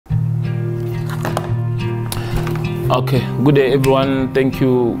Okay, good day everyone. Thank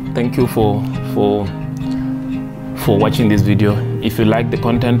you for watching this video. If you like the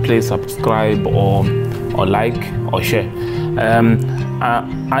content, please subscribe or like or share.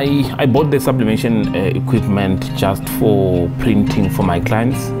 I bought the sublimation equipment just for printing for my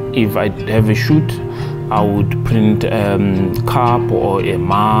clients. If I have a shoot, I would print cup or a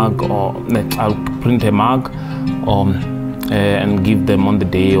mug, or I'll print a mug and give them on the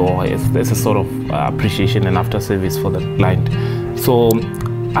day, or as a sort of appreciation and after service for the client. So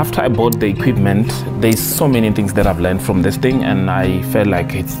after I bought the equipment, there's so many things that I've learned from this thing, and I felt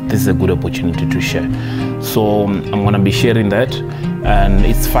like this is a good opportunity to share. So I'm gonna be sharing that, and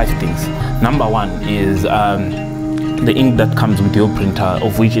it's 5 things. Number 1 is the ink that comes with your printer,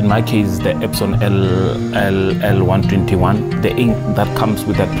 of which in my case the Epson L121. The ink that comes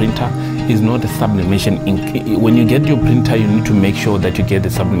with that printer is not a sublimation ink. When you get your printer, you need to make sure that you get the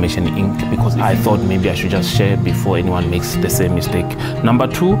sublimation ink, because I thought maybe I should just share before anyone makes the same mistake. Number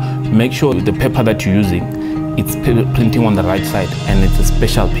 2, make sure the paper that you're using, it's printing on the right side and it's a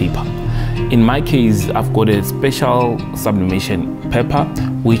special paper. In my case, I've got a special sublimation paper,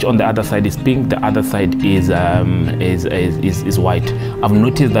 which on the other side is pink, the other side is white. I've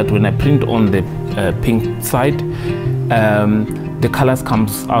noticed that when I print on the pink side, the colors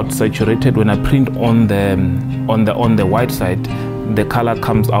comes out saturated. When I print on the white side, the color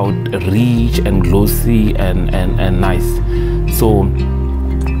comes out rich and glossy and nice. So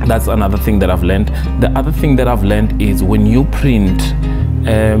that's another thing that I've learned. The other thing that I've learned is when you print,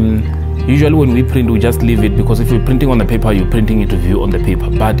 usually when we print, we just leave it, because if you're printing on the paper, you're printing it to view on the paper.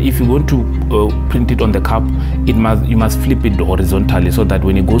 But if you want to print it on the cup, you must flip it horizontally, so that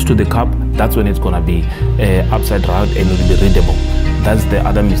when it goes to the cup, that's when it's gonna be upside down and it will be readable. That's the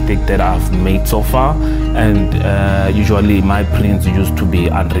other mistake that I've made so far, and usually my prints used to be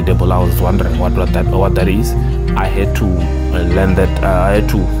unreadable. I was wondering what that is. I had to learn that. I had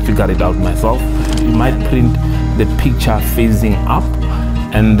to figure it out myself. You might print the picture facing up,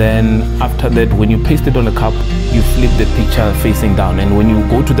 and then after that, when you paste it on the cup, you flip the picture facing down, and when you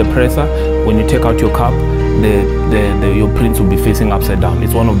go to the presser, when you take out your cup, your prints will be facing upside down.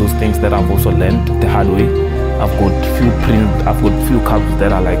 It's one of those things that I've also learned the hard way. I've got few cups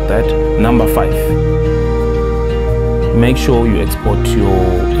that are like that. Number 5, make sure you export your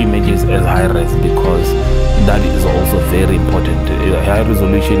images as high res, because that is also very important. High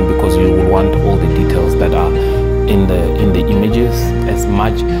resolution, because you will want all the details that are in the images, as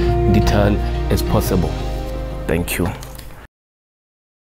much detail as possible. Thank you.